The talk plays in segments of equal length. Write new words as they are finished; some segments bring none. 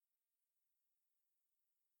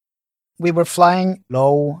We were flying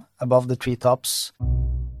low above the treetops.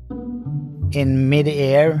 In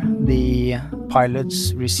mid-air, the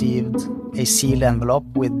pilots received a sealed envelope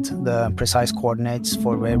with the precise coordinates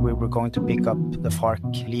for where we were going to pick up the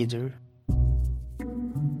FARC leader.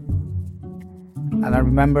 And I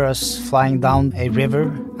remember us flying down a river,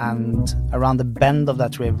 and around the bend of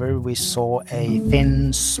that river we saw a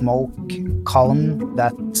thin smoke column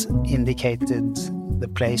that indicated the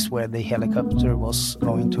place where the helicopter was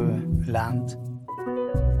going to land.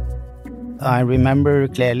 I remember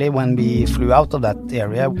clearly when we flew out of that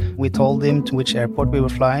area, we told him to which airport we were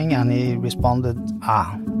flying, and he responded,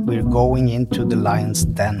 we're going into the lion's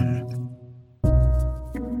den.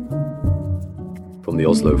 From the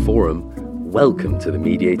Oslo Forum, welcome to the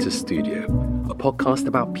Mediator Studio, a podcast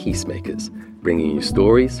about peacemakers, bringing you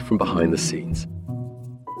stories from behind the scenes.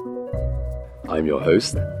 I'm your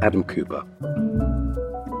host, Adam Cooper.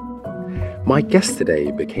 My guest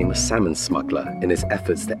today became a salmon smuggler in his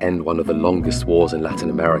efforts to end one of the longest wars in Latin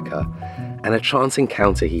America, and a chance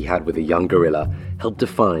encounter he had with a young guerrilla helped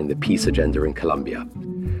define the peace agenda in Colombia.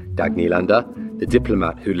 Dag Nylander, the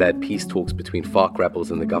diplomat who led peace talks between FARC rebels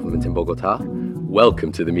and the government in Bogota,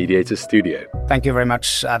 welcome to the Mediator Studio. Thank you very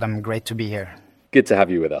much, Adam. Great to be here. Good to have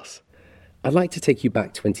you with us. I'd like to take you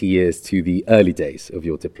back 20 years to the early days of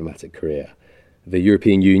your diplomatic career. The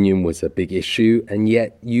European Union was a big issue, and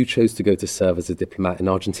yet you chose to go to serve as a diplomat in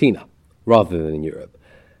Argentina rather than in Europe.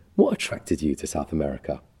 What attracted you to South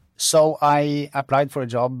America? So I applied for a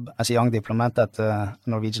job as a young diplomat at the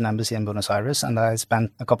Norwegian embassy in Buenos Aires, and I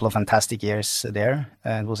spent a couple of fantastic years there.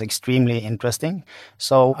 It was extremely interesting.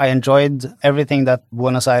 So I enjoyed everything that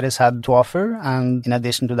Buenos Aires had to offer, and in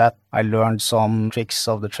addition to that, I learned some tricks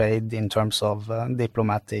of the trade in terms of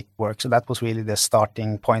diplomatic work. So that was really the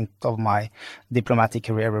starting point of my diplomatic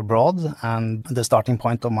career abroad and the starting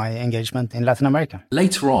point of my engagement in Latin America.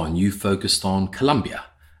 Later on, you focused on Colombia.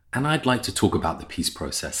 And I'd like to talk about the peace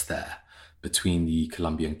process there between the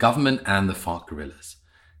Colombian government and the FARC guerrillas.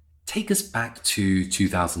 Take us back to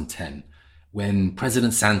 2010, when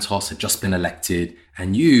President Santos had just been elected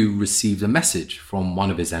and you received a message from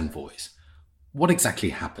one of his envoys. What exactly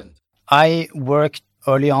happened? I worked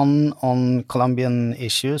early on Colombian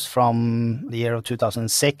issues from the year of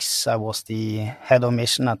 2006. I was the head of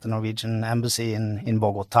mission at the Norwegian embassy in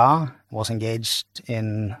Bogota, was engaged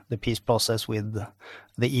in the peace process with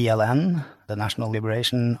the ELN, the National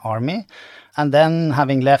Liberation Army. And then,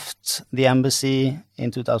 having left the embassy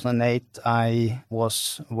in 2008, I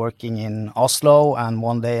was working in Oslo, and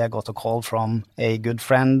one day I got a call from a good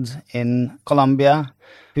friend in Colombia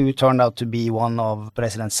who turned out to be one of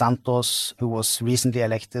President Santos, who was recently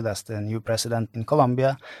elected as the new president in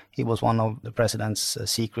Colombia. He was one of the president's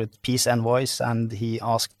secret peace envoys, and he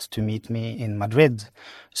asked to meet me in Madrid.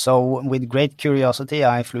 So with great curiosity,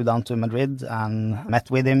 I flew down to Madrid and met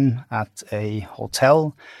with him at a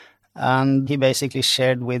hotel. And he basically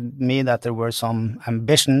shared with me that there were some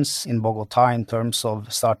ambitions in Bogota in terms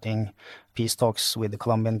of starting peace talks with the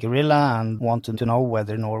Colombian guerrilla, and wanted to know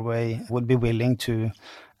whether Norway would be willing to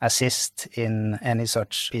assist in any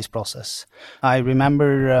such peace process. I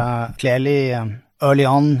remember clearly early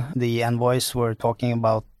on the envoys were talking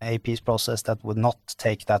about a peace process that would not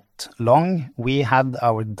take that long. We had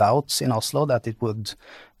our doubts in Oslo that it would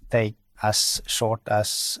take as short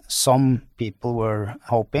as some people were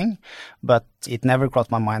hoping, but it never crossed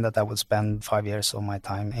my mind that I would spend 5 years of my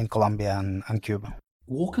time in Colombia and Cuba.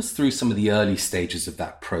 Walk us through some of the early stages of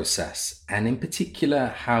that process, and in particular,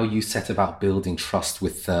 how you set about building trust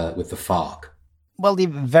with the FARC. Well, the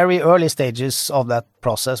very early stages of that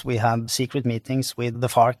process, we had secret meetings with the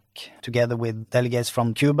FARC together with delegates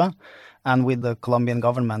from Cuba and with the Colombian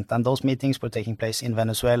government. And those meetings were taking place in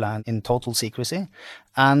Venezuela in total secrecy.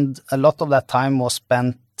 And a lot of that time was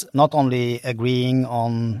spent not only agreeing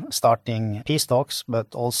on starting peace talks,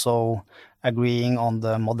 but also agreeing on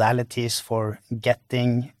the modalities for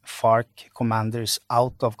getting FARC commanders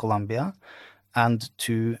out of Colombia and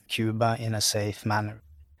to Cuba in a safe manner.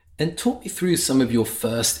 And talk me through some of your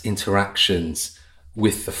first interactions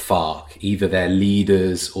with the FARC, either their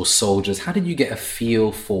leaders or soldiers. How did you get a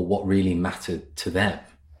feel for what really mattered to them?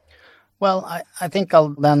 Well, I think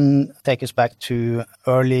I'll then take us back to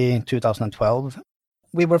early 2012.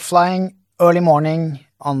 We were flying early morning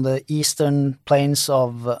on the eastern plains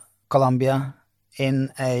of Colombia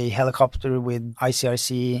in a helicopter with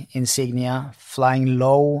ICRC insignia, flying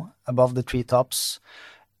low above the treetops.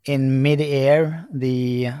 In mid-air,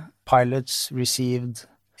 the pilots received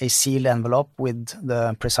a sealed envelope with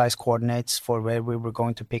the precise coordinates for where we were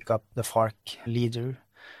going to pick up the FARC leader.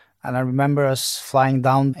 And I remember us flying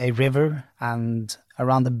down a river, and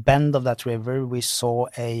around the bend of that river, we saw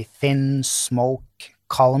a thin smoke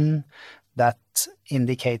column that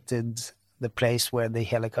indicated the place where the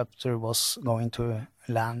helicopter was going to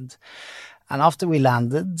land. And after we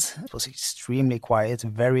landed, it was extremely quiet,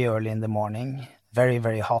 very early in the morning, very,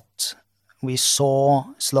 very hot. We saw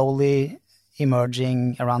slowly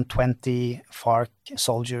emerging around 20 FARC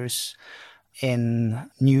soldiers in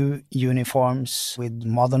new uniforms with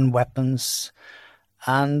modern weapons.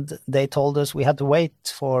 And they told us we had to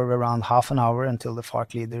wait for around half an hour until the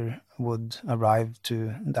FARC leader would arrive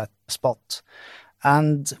to that spot.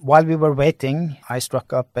 And while we were waiting, I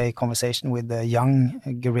struck up a conversation with a young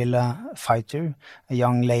guerrilla fighter, a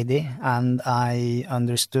young lady, and I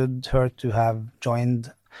understood her to have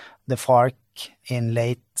joined the FARC in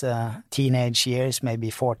late teenage years,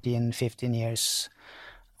 maybe 14, 15 years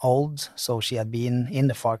old. So she had been in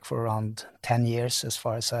the FARC for around 10 years, as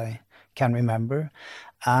far as I can remember.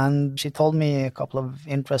 And she told me a couple of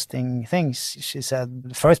interesting things. She said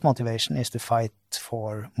the first motivation is to fight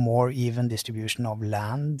for more even distribution of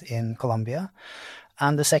land in Colombia.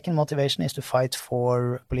 And the second motivation is to fight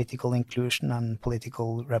for political inclusion and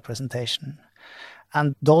political representation.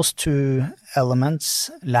 And those two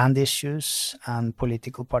elements, land issues and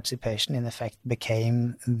political participation, in effect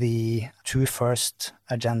became the two first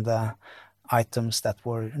agenda items that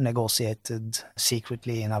were negotiated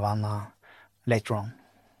secretly in Havana later on.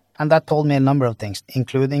 And that told me a number of things,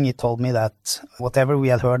 including it told me that whatever we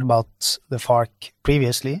had heard about the FARC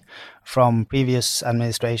previously, from previous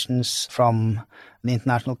administrations, from the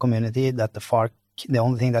international community, that the FARC, the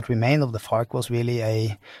only thing that remained of the FARC was really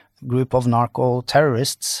a group of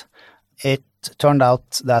narco-terrorists. It turned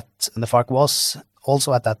out that the FARC was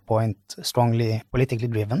also at that point strongly politically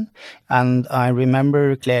driven. And I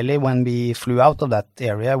remember clearly when we flew out of that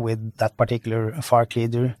area with that particular FARC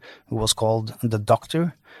leader who was called the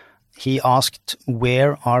Doctor. He asked,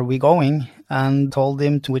 "Where are we going?" and told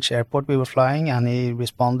him to which airport we were flying. And he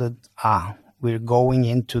responded, "We're going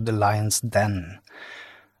into the lion's den."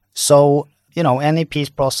 So, any peace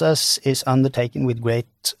process is undertaken with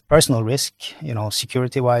great personal risk,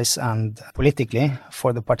 security-wise and politically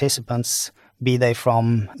for the participants, be they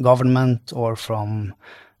from government or from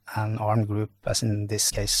an armed group, as in this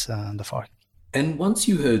case, the FARC. And once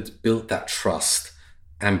you had built that trust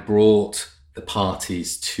and brought the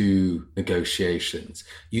parties to negotiations,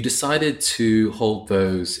 you decided to hold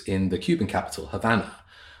those in the Cuban capital, Havana,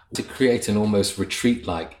 to create an almost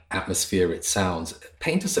retreat-like atmosphere, it sounds.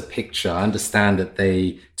 Paint us a picture. I understand that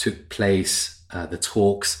they took place, the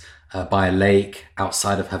talks, by a lake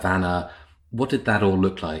outside of Havana. What did that all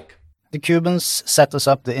look like? The Cubans set us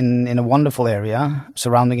up in a wonderful area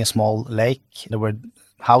surrounding a small lake. There were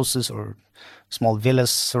houses or small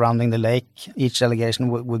villas surrounding the lake. Each delegation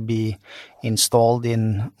would be installed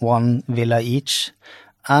in one villa each,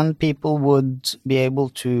 and people would be able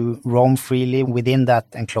to roam freely within that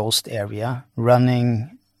enclosed area,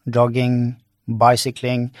 running, jogging,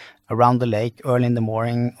 bicycling around the lake early in the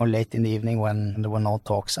morning or late in the evening when there were no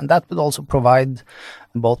talks. And that would also provide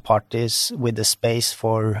both parties with a space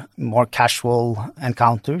for more casual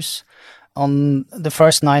encounters. On the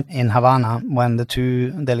first night in Havana, when the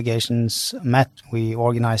two delegations met, we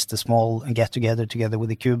organized a small get-together together with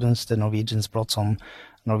the Cubans. The Norwegians brought some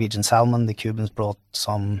Norwegian salmon, the Cubans brought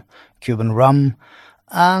some Cuban rum,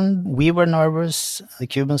 and we were nervous, the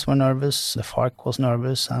Cubans were nervous, the FARC was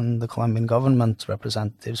nervous, and the Colombian government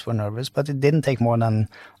representatives were nervous. But it didn't take more than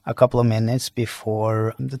a couple of minutes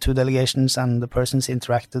before the two delegations and the persons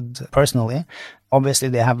interacted personally. Obviously,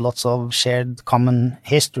 they have lots of shared common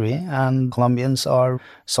history, and Colombians are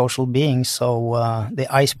social beings, so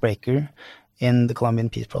the icebreaker in the Colombian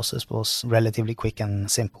peace process was relatively quick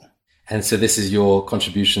and simple. And so this is your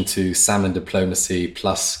contribution to salmon diplomacy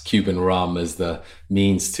plus Cuban rum as the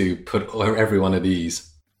means to put everyone at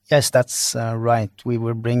ease. Yes, that's right. We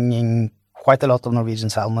were bringing quite a lot of Norwegian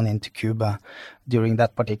salmon into Cuba during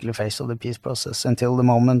that particular phase of the peace process, until the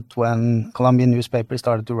moment when Colombian newspapers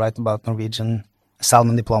started to write about Norwegian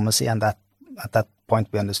salmon diplomacy, and that at that point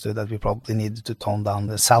we understood that we probably needed to tone down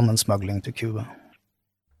the salmon smuggling to Cuba.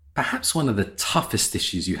 Perhaps one of the toughest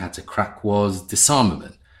issues you had to crack was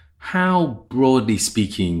disarmament. How, broadly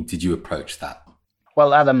speaking, did you approach that?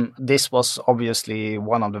 Well, Adam, this was obviously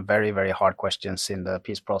one of the very, very hard questions in the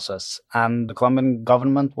peace process. And the Colombian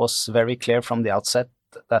government was very clear from the outset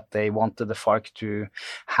that they wanted the FARC to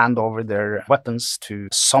hand over their weapons to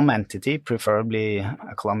some entity, preferably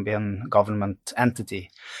a Colombian government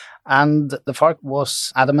entity. And the FARC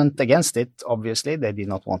was adamant against it, obviously. They did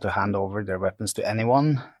not want to hand over their weapons to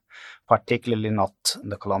anyone, particularly not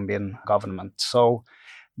the Colombian government. So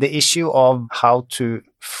The issue of how to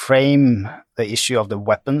frame the issue of the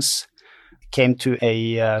weapons came to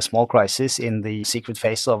a small crisis in the secret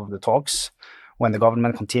phase of the talks, when the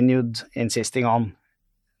government continued insisting on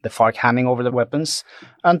the FARC handing over the weapons,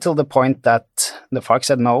 until the point that the FARC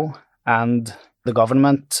said no, and the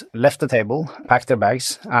government left the table, packed their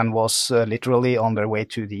bags, and was literally on their way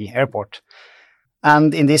to the airport.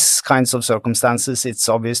 And in these kinds of circumstances, it's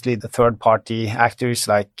obviously the third-party actors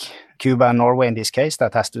like Cuba and Norway in this case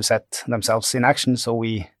that has to set themselves in action. So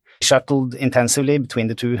we shuttled intensively between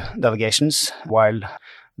the two delegations while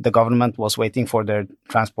the government was waiting for their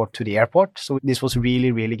transport to the airport. So this was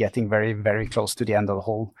really, really getting very, very close to the end of the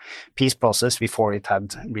whole peace process before it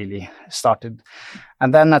had really started.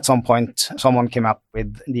 And then at some point, someone came up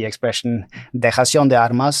with the expression dejación de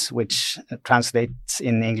armas, which translates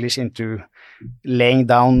in English into laying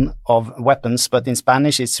down of weapons. But in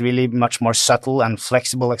Spanish, it's really much more subtle and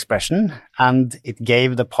flexible expression. And it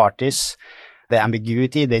gave the parties the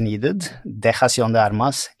ambiguity they needed, dejación de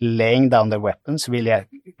armas, laying down their weapons, really a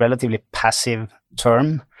relatively passive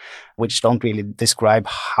term, which don't really describe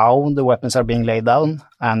how the weapons are being laid down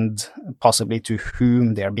and possibly to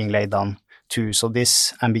whom they are being laid down to. So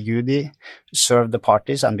this ambiguity served the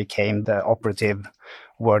parties and became the operative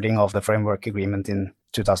wording of the framework agreement in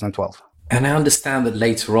 2012. And I understand that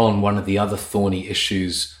later on, one of the other thorny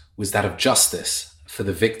issues was that of justice for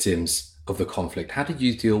the victims of the conflict. How did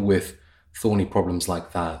you deal with thorny problems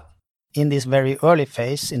like that? In this very early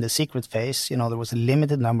phase, in the secret phase, there was a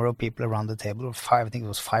limited number of people around the table. I think it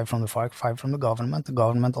was 5 from the FARC, 5 from the government. The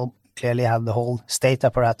government clearly had the whole state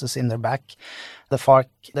apparatus in their back. The FARC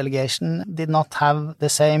delegation did not have the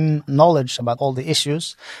same knowledge about all the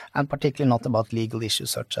issues, and particularly not about legal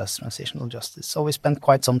issues such as transitional justice. So we spent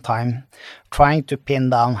quite some time trying to pin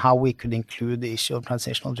down how we could include the issue of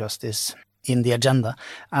transitional justice in the agenda.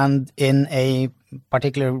 And in a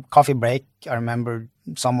particular coffee break, I remember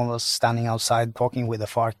someone was standing outside talking with the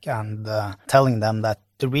FARC and telling them that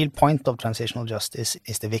the real point of transitional justice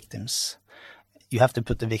is the victims. You have to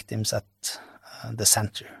put the victims at the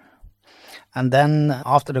center. And then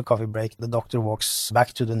after the coffee break, the doctor walks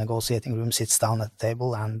back to the negotiating room, sits down at the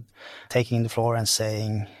table and taking the floor and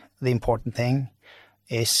saying, the important thing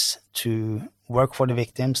is to work for the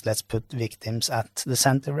victims. Let's put victims at the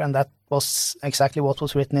center. And that was exactly what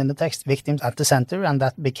was written in the text, victims at the center. And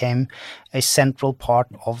that became a central part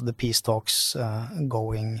of the peace talks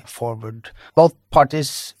going forward. Both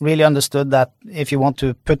parties really understood that if you want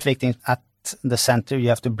to put victims at the center, you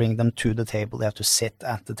have to bring them to the table. They have to sit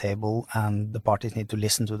at the table, and the parties need to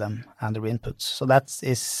listen to them and their inputs. So that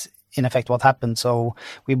is in effect what happened. So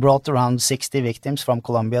we brought around 60 victims from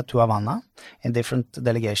Colombia to Havana in different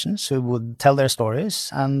delegations who would tell their stories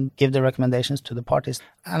and give their recommendations to the parties.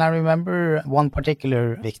 And I remember one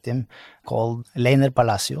particular victim called Leiner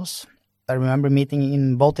Palacios. I remember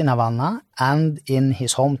meeting both in Havana and in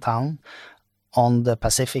his hometown on the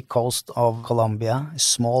Pacific coast of Colombia, a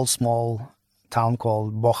small town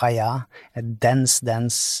called Bojaya, a dense,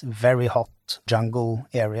 very hot jungle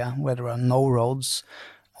area where there are no roads,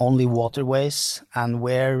 only waterways, and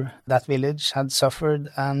where that village had suffered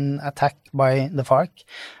an attack by the FARC,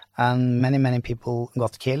 and many people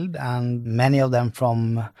got killed, and many of them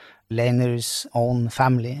from Leiner's own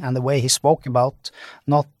family. And the way he spoke about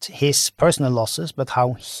not his personal losses, but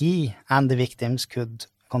how he and the victims could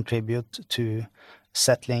contribute to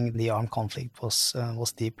settling the armed conflict was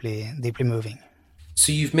deeply moving.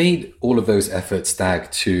 So you've made all of those efforts, Dag,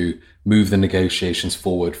 to move the negotiations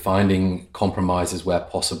forward, finding compromises where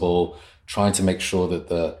possible, trying to make sure that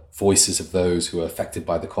the voices of those who are affected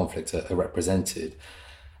by the conflict are represented.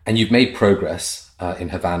 And you've made progress in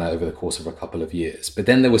Havana over the course of a couple of years. But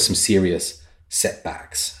then there were some serious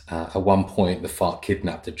setbacks. At one point, the FARC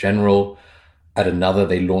kidnapped a general. At another,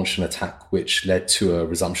 they launched an attack which led to a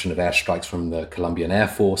resumption of airstrikes from the Colombian Air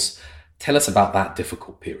Force. Tell us about that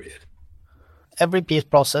difficult period. Every peace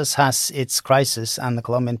process has its crisis, and the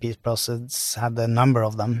Colombian peace process had a number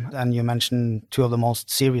of them. And you mentioned two of the most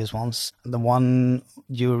serious ones. The one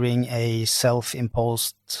during a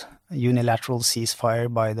self-imposed unilateral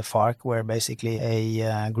ceasefire by the FARC, where basically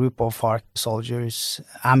a group of FARC soldiers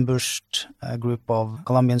ambushed a group of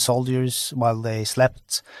Colombian soldiers while they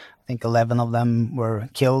slept. I think 11 of them were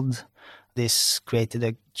killed. This created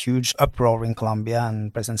a huge uproar in Colombia,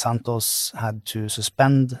 and President Santos had to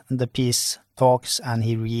suspend the peace talks, and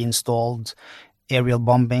he reinstalled aerial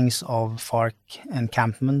bombings of FARC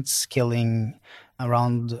encampments, killing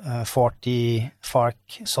around 40 FARC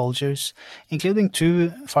soldiers, including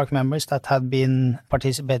 2 FARC members that had been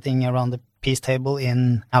participating around the peace table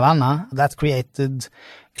in Havana. That created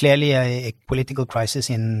clearly a political crisis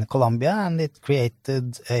in Colombia, and it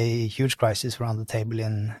created a huge crisis around the table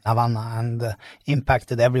in Havana and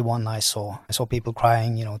impacted everyone I saw. I saw people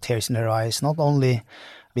crying, tears in their eyes, not only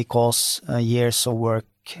because years of work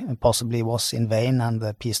possibly was in vain and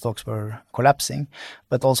the peace talks were collapsing,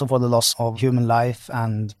 but also for the loss of human life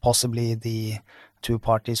and possibly the two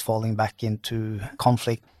parties falling back into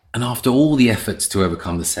conflict. And after all the efforts to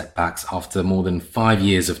overcome the setbacks, after more than 5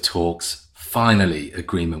 years of talks, finally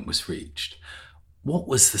agreement was reached. What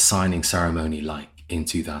was the signing ceremony like in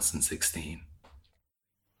 2016?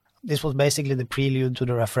 This was basically the prelude to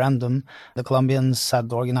the referendum. The Colombians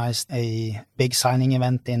had organized a big signing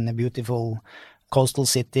event in a beautiful coastal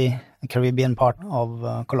city, Caribbean part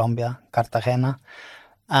of Colombia, Cartagena.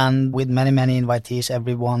 And with many, many invitees,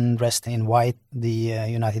 everyone dressed in white. The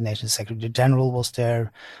United Nations Secretary General was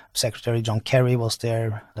there, Secretary John Kerry was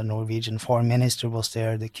there, the Norwegian Foreign Minister was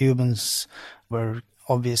there, the Cubans were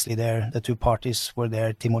obviously there, the two parties were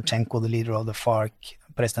there, Timochenko, the leader of the FARC,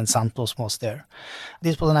 President Santos was there.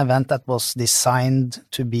 This was an event that was designed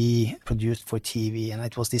to be produced for TV, and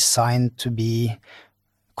it was designed to be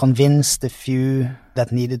convince the few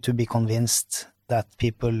that needed to be convinced that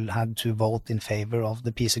people had to vote in favor of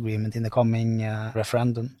the peace agreement in the coming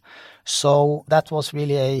referendum. So that was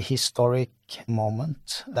really a historic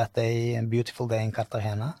moment, that day, a beautiful day in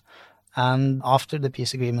Cartagena. And after the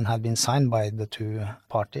peace agreement had been signed by the two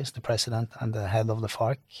parties, the president and the head of the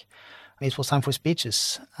FARC, it was time for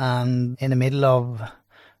speeches. And in the middle of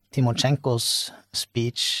Timochenko's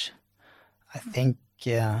speech, I think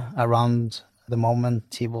around the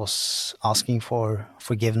moment he was asking for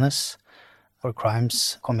forgiveness for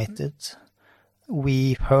crimes committed,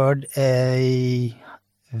 we heard a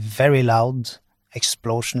very loud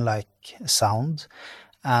explosion-like sound,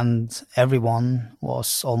 and everyone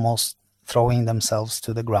was almost throwing themselves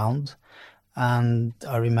to the ground. And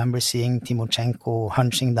I remember seeing Timochenko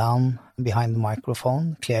hunching down behind the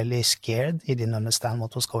microphone, clearly scared. He didn't understand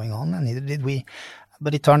what was going on, and neither did we.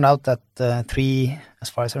 But it turned out that three, as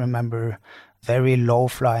far as I remember, very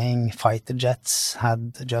low-flying fighter jets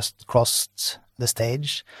had just crossed the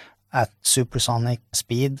stage at supersonic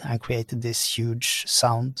speed and created this huge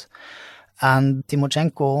sound. And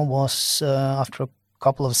Timochenko was, after a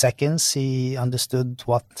couple of seconds, he understood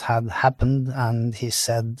what had happened, and he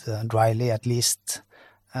said dryly, at least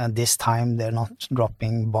this time they're not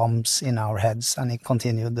dropping bombs in our heads, and he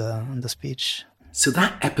continued the speech. So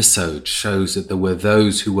that episode shows that there were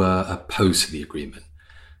those who were opposed to the agreement.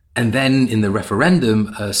 And then in the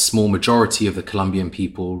referendum, a small majority of the Colombian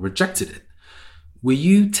people rejected it. Were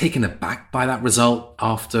you taken aback by that result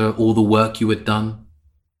after all the work you had done?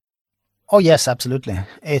 Oh, yes, absolutely.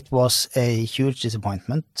 It was a huge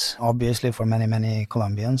disappointment, obviously for many, many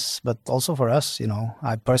Colombians, but also for us.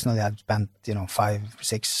 I personally had spent, 5,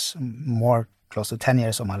 6, more, close to 10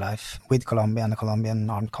 years of my life with Colombia and the Colombian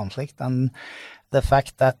armed conflict. And the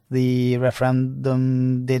fact that the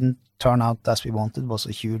referendum didn't turn out as we wanted was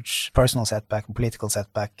a huge personal setback, a political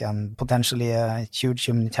setback, and potentially a huge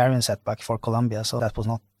humanitarian setback for Colombia. So that was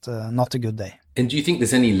not a good day. And do you think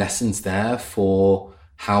there's any lessons there for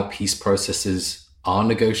how peace processes are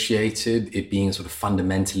negotiated, it being a sort of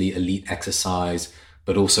fundamentally elite exercise,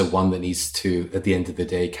 but also one that needs to, at the end of the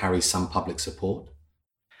day, carry some public support?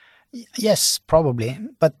 Yes, probably.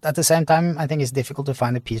 But at the same time, I think it's difficult to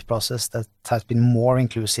find a peace process that has been more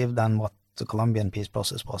inclusive than what the Colombian peace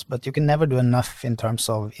process was. But you can never do enough in terms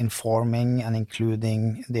of informing and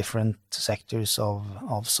including different sectors of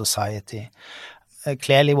society.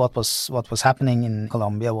 Clearly what was happening in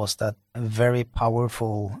Colombia was that very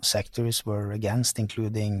powerful sectors were against,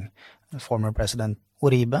 including former President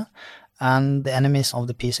Uribe. And the enemies of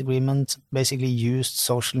the peace agreement basically used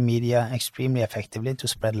social media extremely effectively to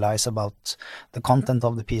spread lies about the content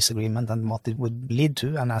of the peace agreement and what it would lead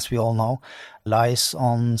to. And as we all know, lies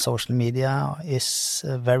on social media is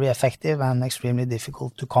very effective and extremely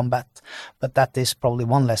difficult to combat. But that is probably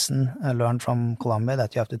one lesson learned from Colombia,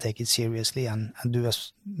 that you have to take it seriously and do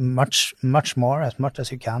as much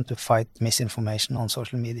as you can to fight misinformation on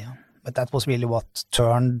social media. But that was really what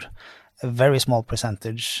turned a very small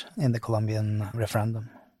percentage in the Colombian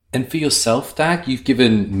referendum. And for yourself, Dag, you've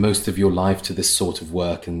given most of your life to this sort of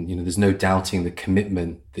work, and there's no doubting the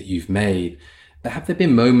commitment that you've made. But have there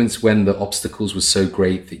been moments when the obstacles were so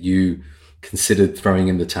great that you considered throwing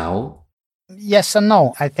in the towel? Yes and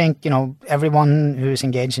no. I think, everyone who's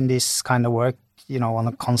engaged in this kind of work, on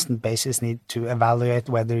a constant basis need to evaluate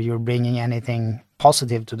whether you're bringing anything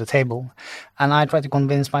positive to the table. And I try to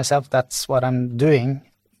convince myself that's what I'm doing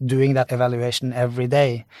that evaluation every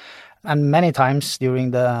day. And many times during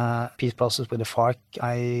the peace process with the FARC,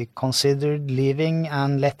 I considered leaving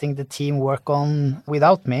and letting the team work on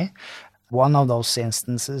without me. One of those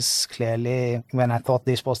instances, clearly, when I thought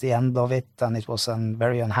this was the end of it, and it was a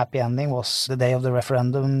very unhappy ending, was the day of the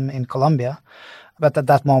referendum in Colombia. But at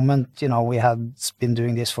that moment, we had been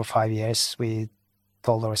doing this for 5 years. We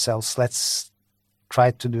told ourselves, let's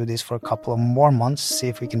try to do this for a couple of more months, see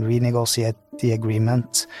if we can renegotiate the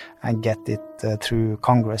agreement and get it through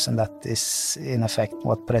Congress. And that is, in effect,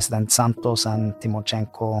 what President Santos and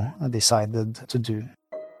Timoshenko decided to do.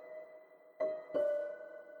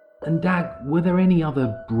 And Dag, were there any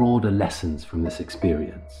other broader lessons from this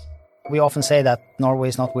experience? We often say that Norway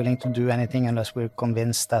is not willing to do anything unless we're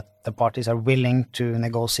convinced that the parties are willing to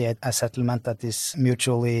negotiate a settlement that is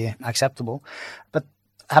mutually acceptable. But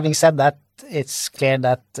having said that, it's clear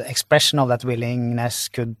that the expression of that willingness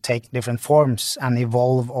could take different forms and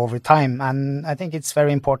evolve over time. And I think it's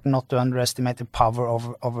very important not to underestimate the power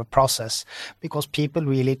of a process, because people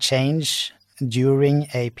really change during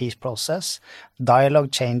a peace process.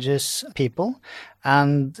 Dialogue changes people,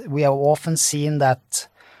 and we have often seen that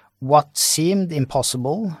what seemed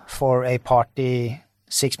impossible for a party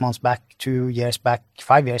 6 months back, 2 years back,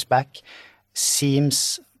 5 years back,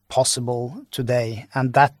 seems possible today.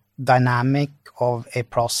 And that dynamic of a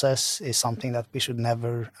process is something that we should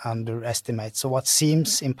never underestimate. So what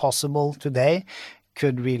seems impossible today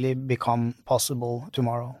could really become possible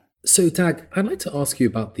tomorrow. So Dag, I'd like to ask you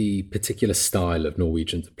about the particular style of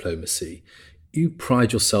Norwegian diplomacy. You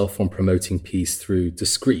pride yourself on promoting peace through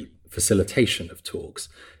discreet facilitation of talks.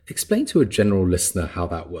 Explain to a general listener how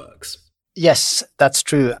that works. Yes, that's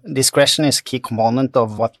true. Discretion is a key component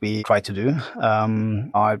of what we try to do.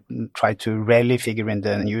 I try to rarely figure in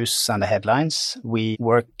the news and the headlines. We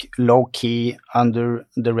work low-key under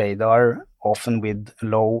the radar, often with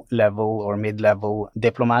low-level or mid-level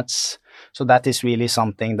diplomats. So that is really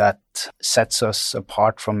something that sets us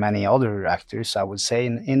apart from many other actors, I would say,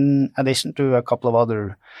 in addition to a couple of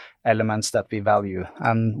other elements that we value.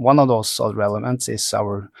 And one of those other elements is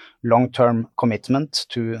our long-term commitment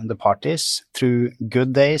to the parties through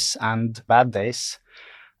good days and bad days.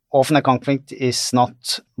 Often a conflict is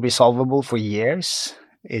not resolvable for years.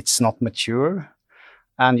 It's not mature.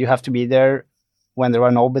 And you have to be there when there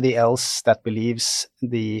are nobody else that believes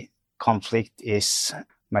the conflict is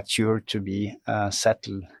mature to be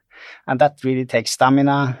settled. And that really takes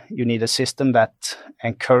stamina. You need a system that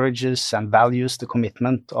encourages and values the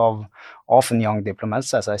commitment of often young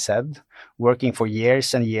diplomats, as I said, working for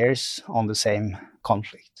years and years on the same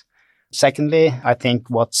conflict. Secondly, I think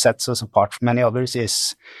what sets us apart from many others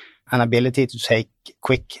is an ability to take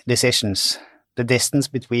quick decisions. The distance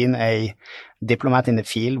between a diplomat in the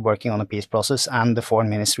field working on a peace process and the foreign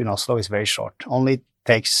ministry in Oslo is very short.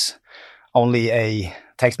 Takes only a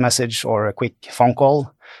text message or a quick phone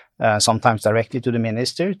call, sometimes directly to the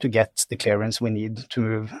minister, to get the clearance we need to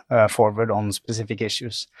move forward on specific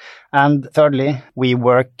issues. And thirdly, we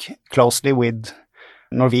work closely with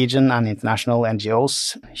Norwegian and international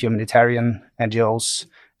NGOs, humanitarian NGOs,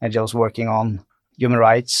 NGOs working on human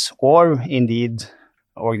rights, or indeed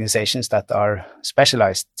organizations that are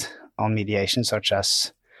specialized on mediation, such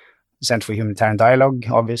as the Center for Humanitarian Dialogue,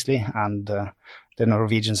 obviously, and the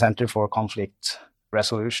Norwegian Center for Conflict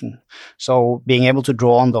Resolution. So being able to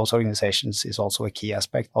draw on those organizations is also a key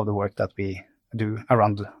aspect of the work that we do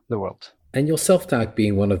around the world. And yourself, Dag,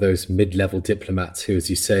 being one of those mid-level diplomats who, as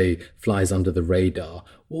you say, flies under the radar,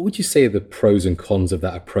 what would you say are the pros and cons of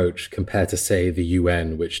that approach compared to, say, the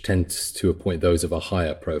UN, which tends to appoint those of a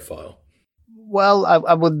higher profile? Well,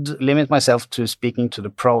 I would limit myself to speaking to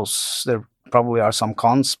the pros. There probably are some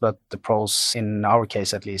cons, but the pros, in our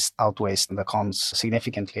case at least, outweighs the cons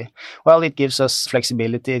significantly. Well, it gives us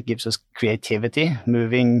flexibility, it gives us creativity,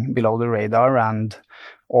 moving below the radar and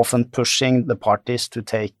often pushing the parties to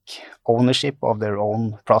take ownership of their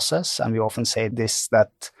own process. And we often say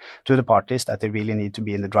that to the parties, that they really need to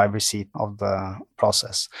be in the driver's seat of the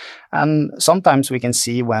process. And sometimes we can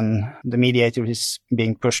see when the mediator is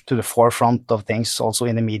being pushed to the forefront of things, also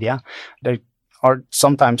in the media, there are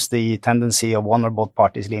sometimes the tendency of one or both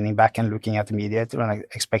parties leaning back and looking at the mediator and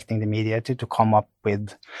expecting the mediator to come up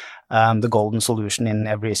with the golden solution in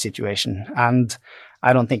every situation. And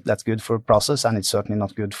I don't think that's good for a process, and it's certainly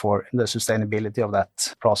not good for the sustainability of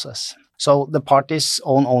that process. So the party's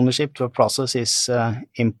own ownership to a process is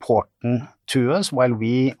important to us, while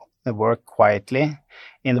we work quietly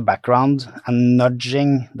in the background and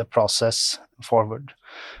nudging the process forward.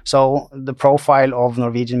 So the profile of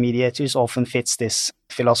Norwegian mediators often fits this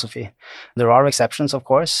philosophy. There are exceptions, of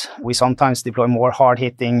course. We sometimes deploy more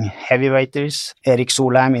hard-hitting heavyweighters. Erik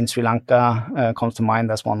Solheim in Sri Lanka comes to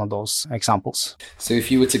mind as one of those examples. So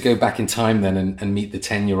if you were to go back in time then and meet the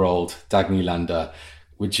 10-year-old Dag Nylander,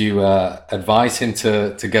 would you advise him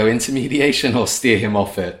to go into mediation or steer him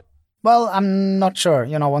off it? Well, I'm not sure.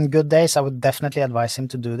 On good days, I would definitely advise him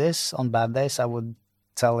to do this. On bad days, I would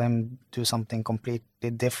tell him do something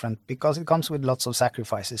completely different, because it comes with lots of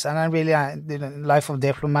sacrifices. And the life of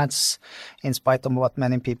diplomats, in spite of what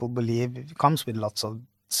many people believe, it comes with lots of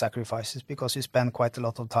sacrifices, because you spend quite a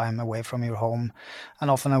lot of time away from your home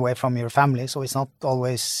and often away from your family. So it's not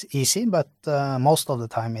always easy, but most of the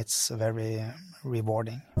time it's very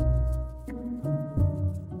rewarding.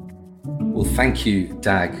 Well, thank you,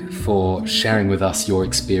 Dag, for sharing with us your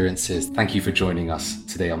experiences. Thank you for joining us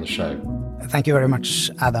today on the show. Thank you very much,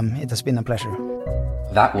 Adam. It has been a pleasure.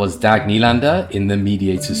 That was Dag Nylander in the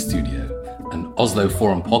Mediator Studio, an Oslo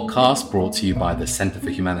Forum podcast brought to you by the Centre for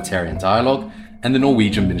Humanitarian Dialogue and the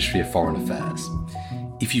Norwegian Ministry of Foreign Affairs.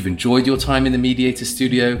 If you've enjoyed your time in the Mediator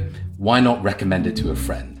Studio, why not recommend it to a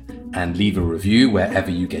friend and leave a review wherever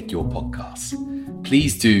you get your podcasts.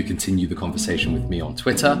 Please do continue the conversation with me on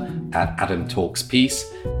Twitter at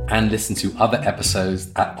AdamTalksPeace and listen to other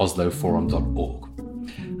episodes at osloforum.org.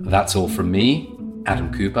 That's all from me,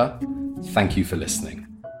 Adam Cooper. Thank you for listening.